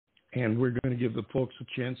And we're going to give the folks a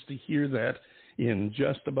chance to hear that in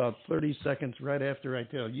just about 30 seconds right after I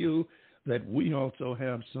tell you that we also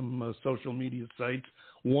have some social media sites.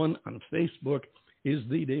 One on Facebook is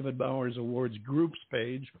the David Bowers Awards groups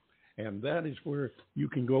page, and that is where you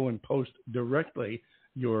can go and post directly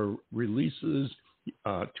your releases,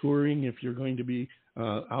 touring if you're going to be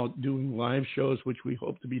out doing live shows, which we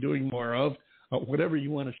hope to be doing more of, whatever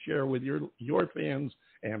you want to share with your fans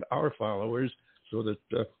and our followers, so that,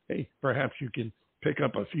 hey, perhaps you can pick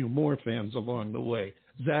up a few more fans along the way.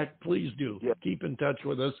 Zach, please do. Yeah. Keep in touch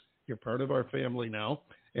with us. You're part of our family now,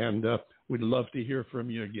 and we'd love to hear from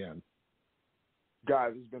you again.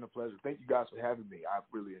 Guys, it's been a pleasure. Thank you guys for having me. I've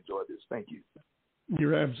really enjoyed this. Thank you.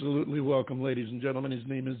 You're absolutely welcome, ladies and gentlemen. His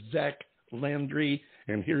name is Zack Landry,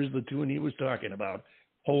 and here's the tune he was talking about,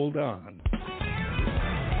 Hold On.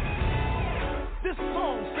 This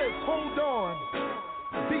song says, hold on,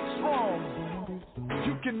 be strong,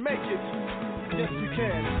 you can make it, yes you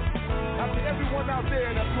can. Now to everyone out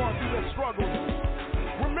there that's going through their struggles,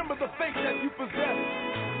 remember the faith that you possess.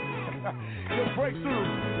 Your breakthrough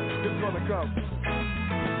is going to come.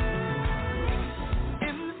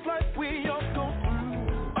 In this life we all go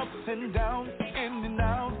through ups and downs, in and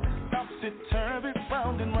out, topsy turvy,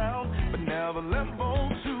 round and round, but never level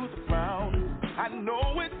to the ground. I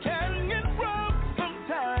know it can get rough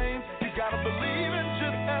sometimes. You gotta believe it,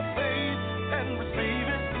 just have faith and receive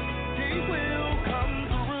it. He will come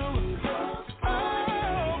through.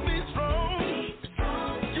 Oh, be strong.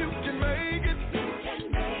 You can make it.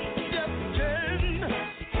 Yes, you can.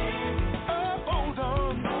 Oh, hold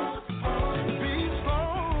on. Be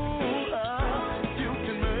strong. You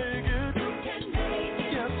can make it.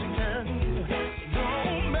 Yes, you can. No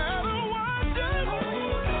matter what, just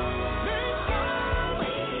be strong.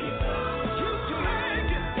 You can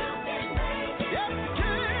make it. Yes, you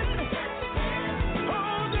can.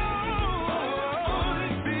 Hold on.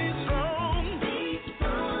 Be strong.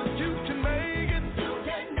 You can make it.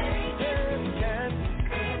 Yes, you can.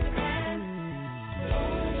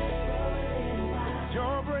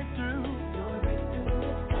 Your breakthrough.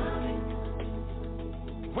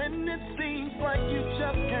 When it seems like you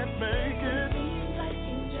just can't make it,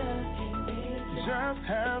 just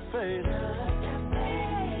have faith.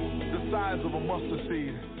 The size of a mustard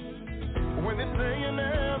seed. When they say you're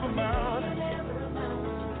never bound,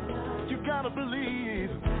 you gotta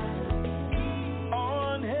believe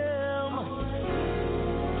on Him.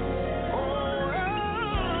 Hold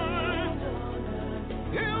on,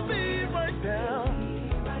 He'll be right there.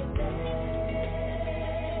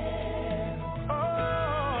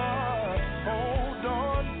 Hold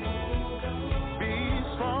on, be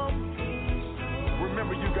strong.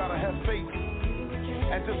 Remember, you gotta have faith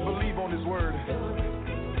and just believe on His word.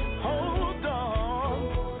 Hold on,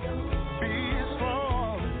 be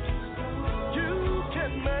strong. You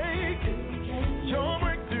can make it. Your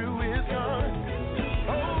breakthrough is gone.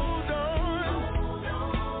 Hold on.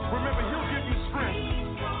 Remember, He'll give you strength.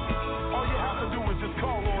 All you have to do is just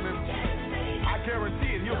call on Him. I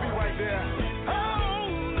guarantee it, He'll be right there.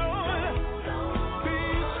 Hold on, be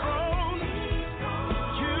strong.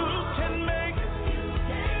 You can make it.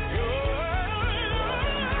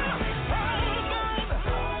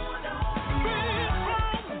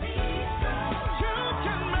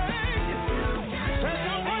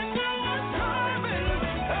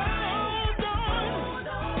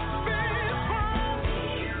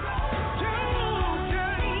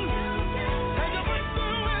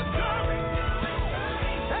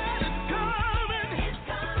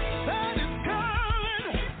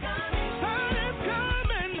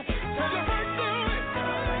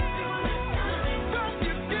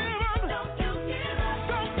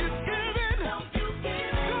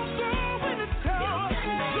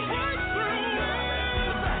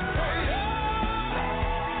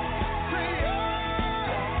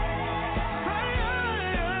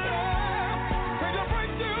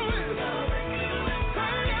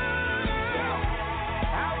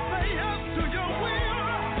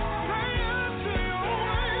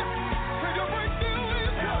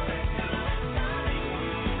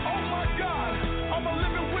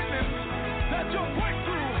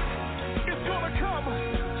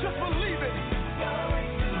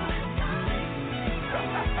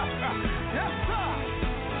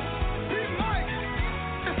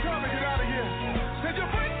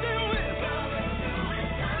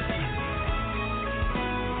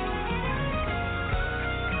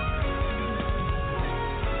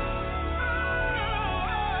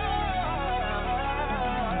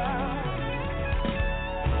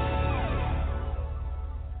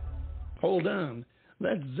 Hold on.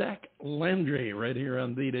 That's Zack Landry right here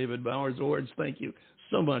on the David Bowers Awards. Thank you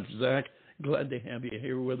so much, Zack. Glad to have you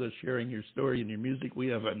here with us, sharing your story and your music. We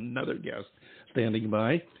have another guest standing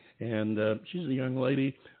by, and she's a young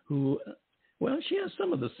lady who, well, she has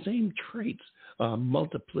some of the same traits,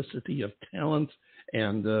 multiplicity of talents,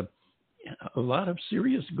 and a lot of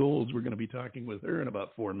serious goals. We're going to be talking with her in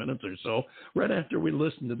about 4 minutes or so, right after we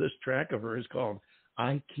listen to this track of hers called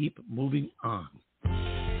I Keep Moving On.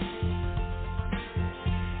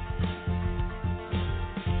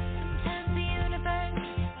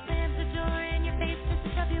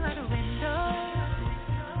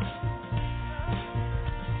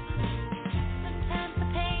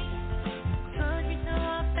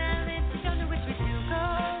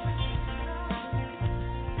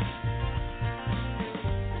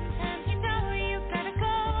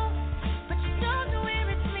 But you don't know where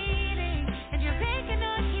it's leading, and your aching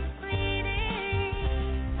heart keeps bleeding.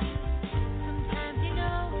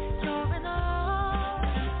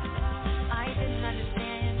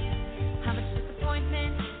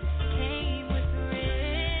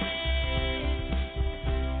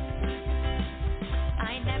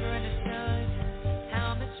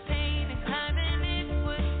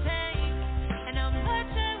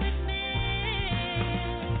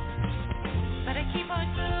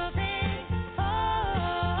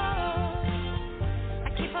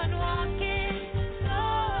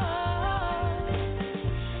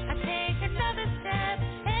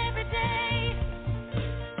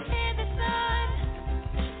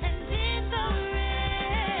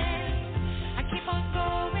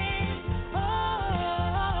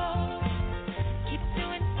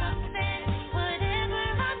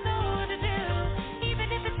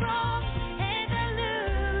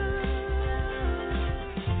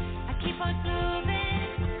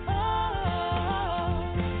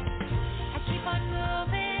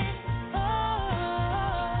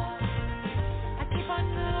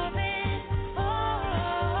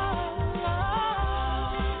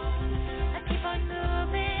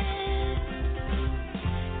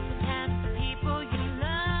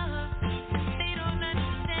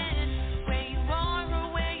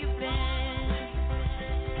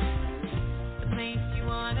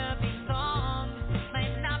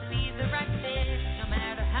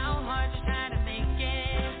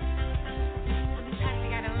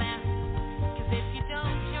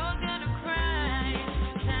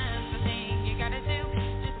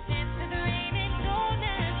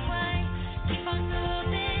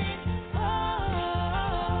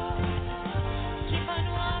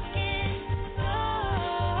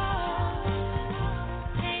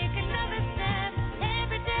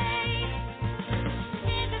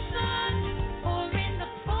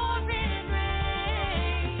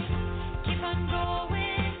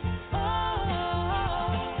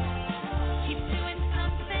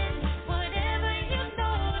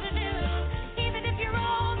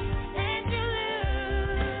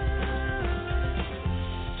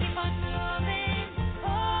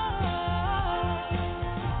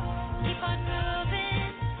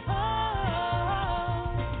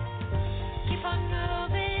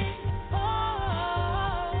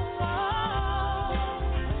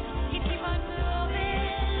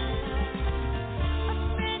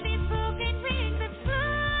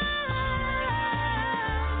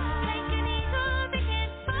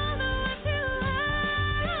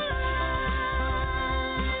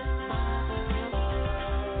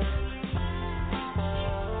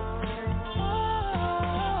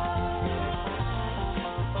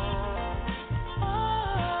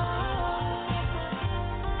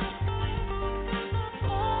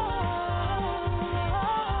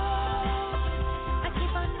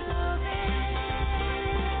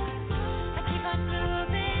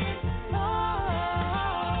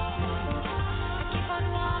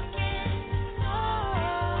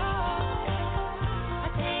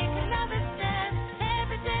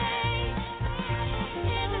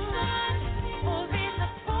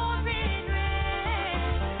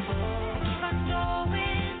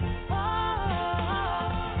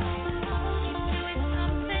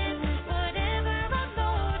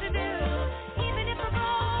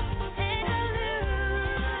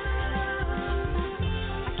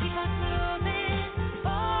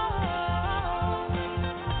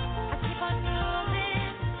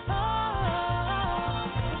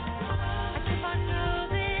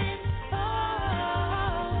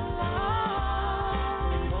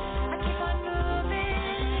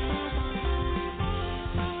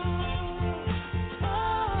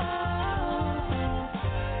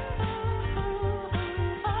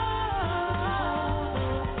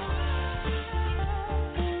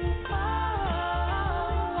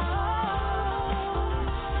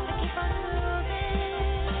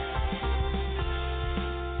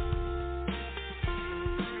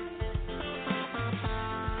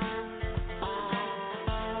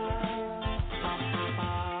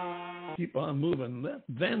 keep on moving. That's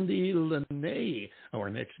Vandi Lynnae,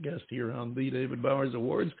 our next guest here on the David Bowers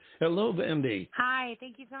Awards. Hello, Vandi. Hi,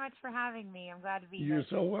 thank you so much for having me. I'm glad to be here. You're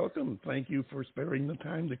so welcome. Thank you for sparing the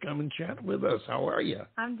time to come and chat with us. How are you?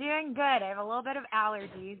 I'm doing good. I have a little bit of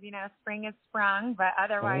allergies. You know, spring has sprung, but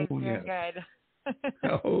otherwise doing good.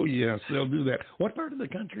 Oh, yes, they'll do that. What part of the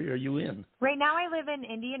country are you in? Right now I live in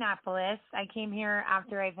Indianapolis. I came here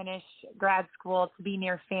after I finished grad school to be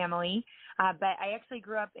near family, but I actually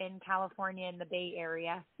grew up in California in the Bay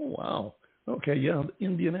Area. Oh, wow. Okay, yeah,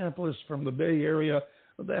 Indianapolis from the Bay Area,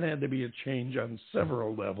 that had to be a change on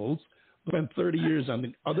several levels. Spent 30 years on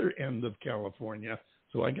the other end of California,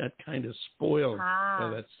 so I got kind of spoiled by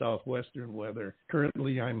that southwestern weather.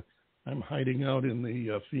 Currently, I'm hiding out in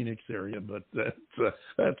the Phoenix area, but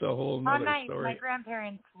that's a whole nother story. My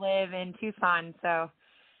grandparents live in Tucson, so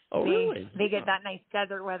really? They get that nice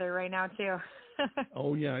desert weather right now too.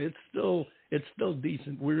 Oh yeah, it's still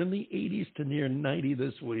decent. We're in the 80s to near 90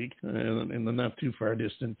 this week, and in the not too far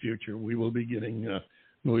distant future, we will be getting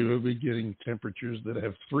temperatures that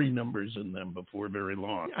have 3 numbers in them before very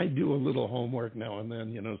long. I do a little homework now and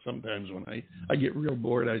then. You know, sometimes when I get real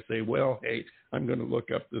bored, I say, well, hey, I'm going to look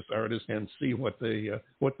up this artist and see what they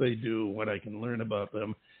do, what I can learn about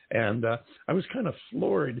them. And I was kind of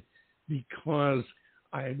floored because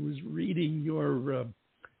I was reading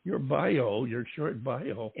your bio, your short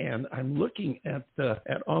bio, and I'm looking at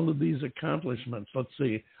all of these accomplishments. Let's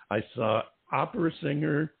see, I saw opera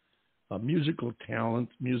singer, musical talent,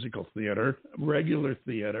 musical theater, regular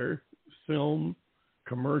theater, film,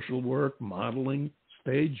 commercial work, modeling,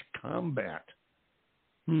 stage combat,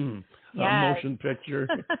 motion picture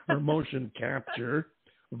or motion capture,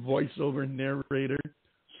 voiceover narrator,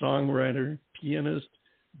 songwriter, pianist,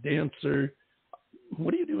 dancer.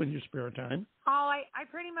 What do you do in your spare time? Oh, I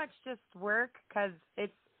pretty much just work because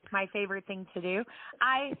it's my favorite thing to do.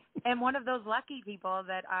 I am one of those lucky people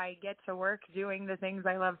that I get to work doing the things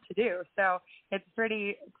I love to do. So it's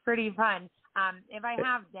pretty fun. If I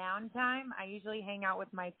have downtime, I usually hang out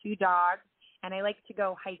with my 2 dogs, and I like to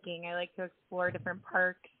go hiking. I like to explore different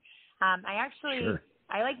parks.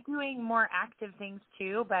 I like doing more active things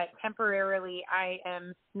too, but temporarily I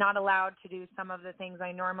am not allowed to do some of the things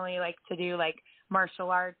I normally like to do, like martial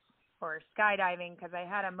arts or skydiving, because I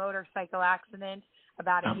had a motorcycle accident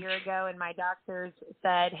about a year ago, and my doctors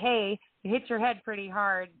said, hey, you hit your head pretty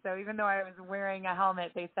hard. So even though I was wearing a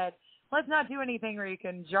helmet, they said, let's not do anything where you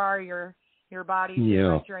can jar your body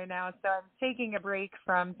too much right now. So I'm taking a break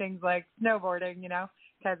from things like snowboarding, you know,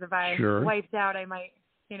 because if I wiped out, I might,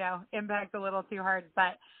 you know, impact a little too hard.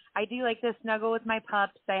 But I do like to snuggle with my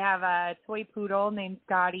pups. I have a toy poodle named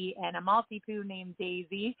Scotty and a Maltipoo named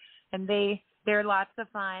Daisy, and they're lots of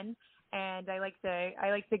fun. And I like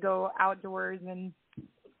to go outdoors and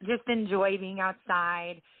just enjoy being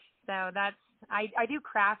outside. So I do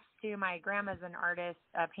crafts too. My grandma's an artist,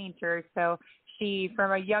 a painter. So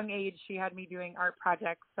from a young age, she had me doing art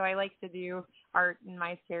projects. So I like to do art in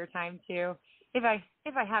my spare time too, if I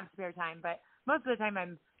have spare time. But most of the time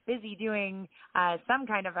I'm busy doing some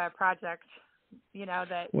kind of a project, you know,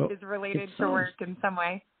 that is related to work in some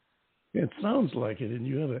way. It sounds like it, and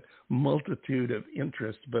you have a multitude of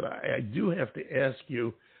interests, but I do have to ask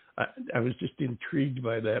you, I was just intrigued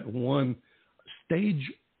by that one,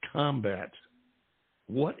 stage combat.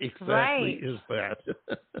 What exactly is that?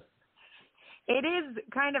 It is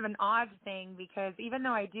kind of an odd thing because even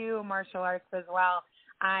though I do martial arts as well,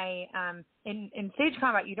 in stage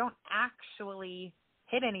combat, you don't actually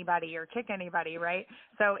hit anybody or kick anybody, right?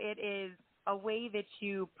 So it is a way that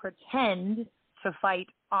you pretend to fight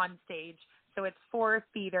on stage. So it's for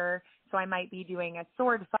theater. So I might be doing a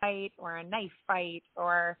sword fight or a knife fight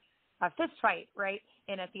or a fist fight, right,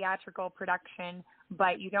 in a theatrical production,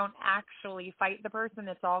 but you don't actually fight the person.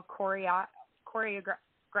 It's all choreographed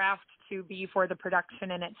to be for the production,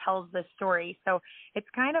 and it tells the story. So it's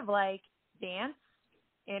kind of like dance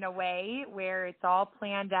in a way where it's all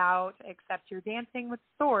planned out, except you're dancing with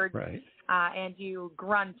swords, and you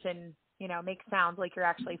grunt and, you know, make sounds like you're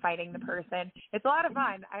actually fighting the person. It's a lot of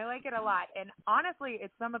fun. I like it a lot. And honestly,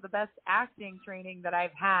 it's some of the best acting training that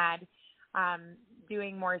I've had,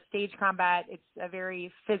 doing more stage combat. It's a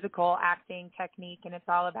very physical acting technique, and it's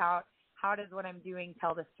all about how does what I'm doing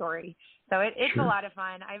tell the story. So it's a lot of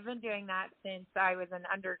fun. I've been doing that since I was an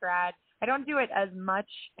undergrad. I don't do it as much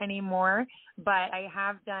anymore, but I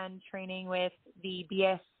have done training with the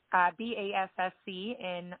BASSC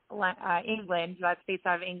in England. That's based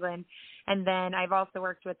out of England. And then I've also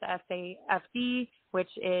worked with the SAFD,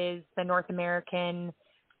 which is the North American